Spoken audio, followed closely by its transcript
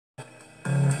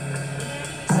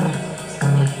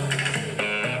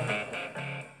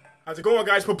How's it going,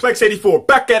 guys? Perplex84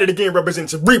 back at it again, representing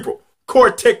Cerebral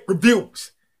Cortex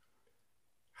Reviews.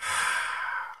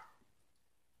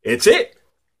 It's it.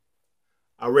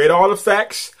 I read all the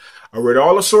facts. I read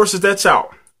all the sources that's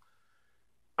out.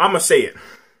 I'ma say it.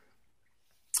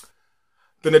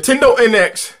 The Nintendo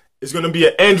NX is going to be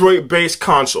an Android-based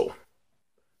console.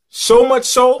 So much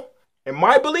so, in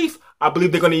my belief, I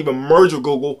believe they're going to even merge with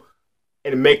Google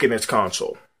in making this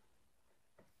console.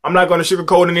 I'm not going to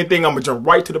sugarcoat anything. I'm going to jump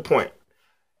right to the point.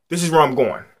 This is where I'm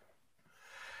going.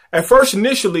 At first,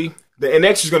 initially, the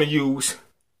NX is going to use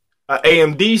an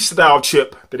AMD style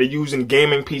chip that they use in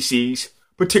gaming PCs,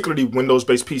 particularly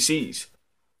Windows-based PCs.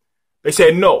 They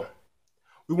said, no,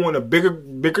 we want a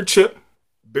bigger chip,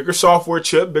 bigger software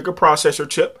chip, bigger processor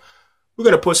chip. We're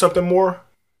going to put something more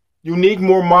unique,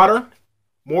 more modern,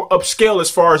 more upscale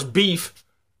as far as beef,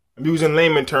 I'm using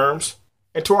layman terms,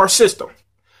 into our system.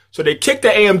 So they kicked the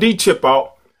AMD chip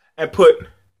out and put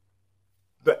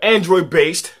the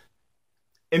Android-based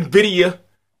NVIDIA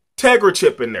Tegra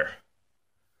chip in there.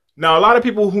 Now, a lot of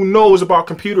people who knows about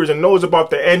computers and knows about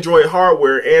the Android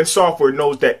hardware and software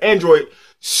knows that Android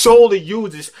solely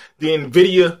uses the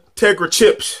NVIDIA Tegra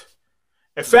chips.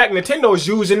 In fact, Nintendo is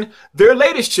using their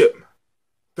latest chip,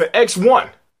 the X1.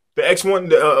 The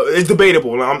X1 is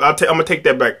debatable. I'm going to take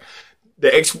that back. The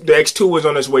X2 is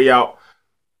on its way out.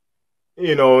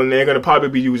 You know, and they're going to probably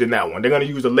be using that one. They're going to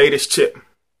use the latest chip.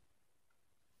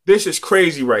 This is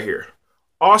crazy right here.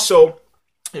 Also,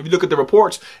 if you look at the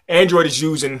reports, Android is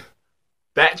using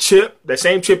that chip, that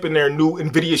same chip in their new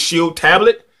NVIDIA Shield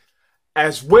tablet,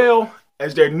 as well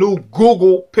as their new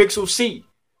Google Pixel C.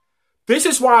 This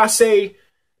is why I say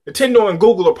Nintendo and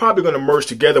Google are probably going to merge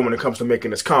together when it comes to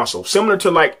making this console. Similar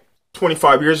to like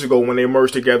 25 years ago when they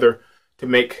merged together to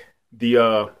make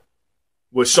the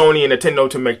with Sony and Nintendo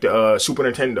to make the Super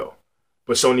Nintendo.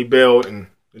 But Sony bailed and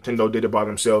Nintendo did it by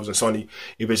themselves, and Sony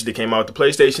eventually came out with the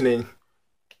PlayStation, and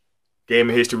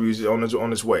gaming history is on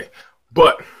its way.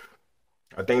 But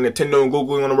I think Nintendo and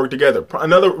Google are going to work together.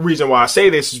 Another reason why I say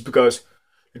this is because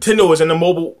Nintendo is in the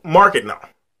mobile market now.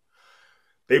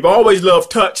 They've always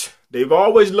loved touch. They've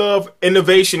always loved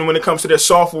innovation when it comes to their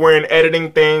software and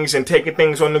editing things and taking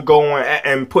things on the go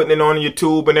and putting it on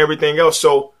YouTube and everything else.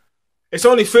 So it's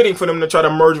only fitting for them to try to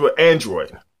merge with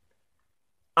Android.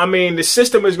 I mean, the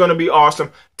system is going to be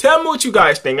awesome. Tell me what you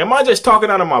guys think. Am I just talking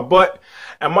out of my butt?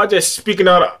 Am I just speaking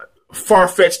out of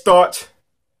far-fetched thoughts?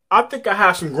 I think I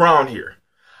have some ground here.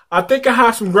 I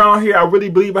really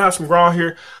believe I have some ground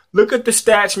here. Look at the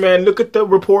stats, man. Look at the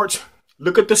reports.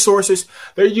 Look at the sources.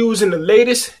 They're using the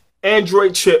latest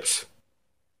Android chips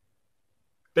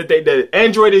that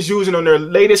Android is using on their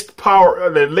latest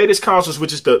their latest consoles,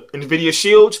 which is the NVIDIA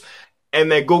Shields and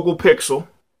their Google Pixel.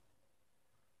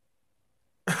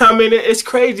 I mean, it's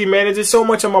crazy, man. It's just so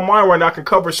much on my mind right now. I can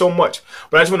cover so much.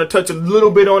 But I just want to touch a little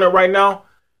bit on it right now.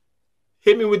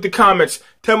 Hit me with the comments.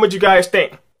 Tell me what you guys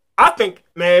think. I think,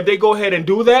 man, if they go ahead and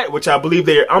do that, which I believe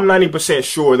I'm 90%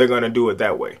 sure they're going to do it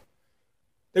that way,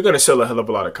 they're going to sell a hell of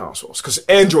a lot of consoles. Because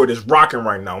Android is rocking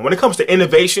right now. When it comes to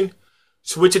innovation,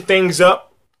 switching things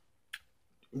up,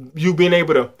 you being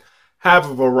able to have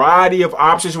a variety of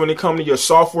options when it comes to your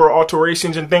software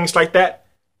alterations and things like that,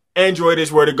 Android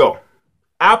is where to go.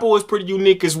 Apple is pretty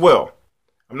unique as well.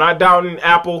 I'm not doubting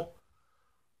Apple,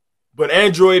 but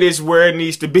Android is where it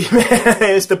needs to be, man.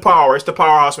 It's the power. It's the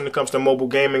powerhouse when it comes to mobile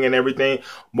gaming and everything,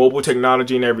 mobile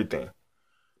technology and everything.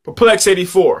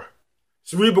 Perplex84,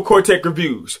 Cerebral Cortex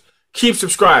Reviews. Keep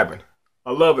subscribing.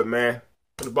 I love it, man.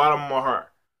 From the bottom of my heart.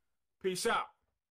 Peace out.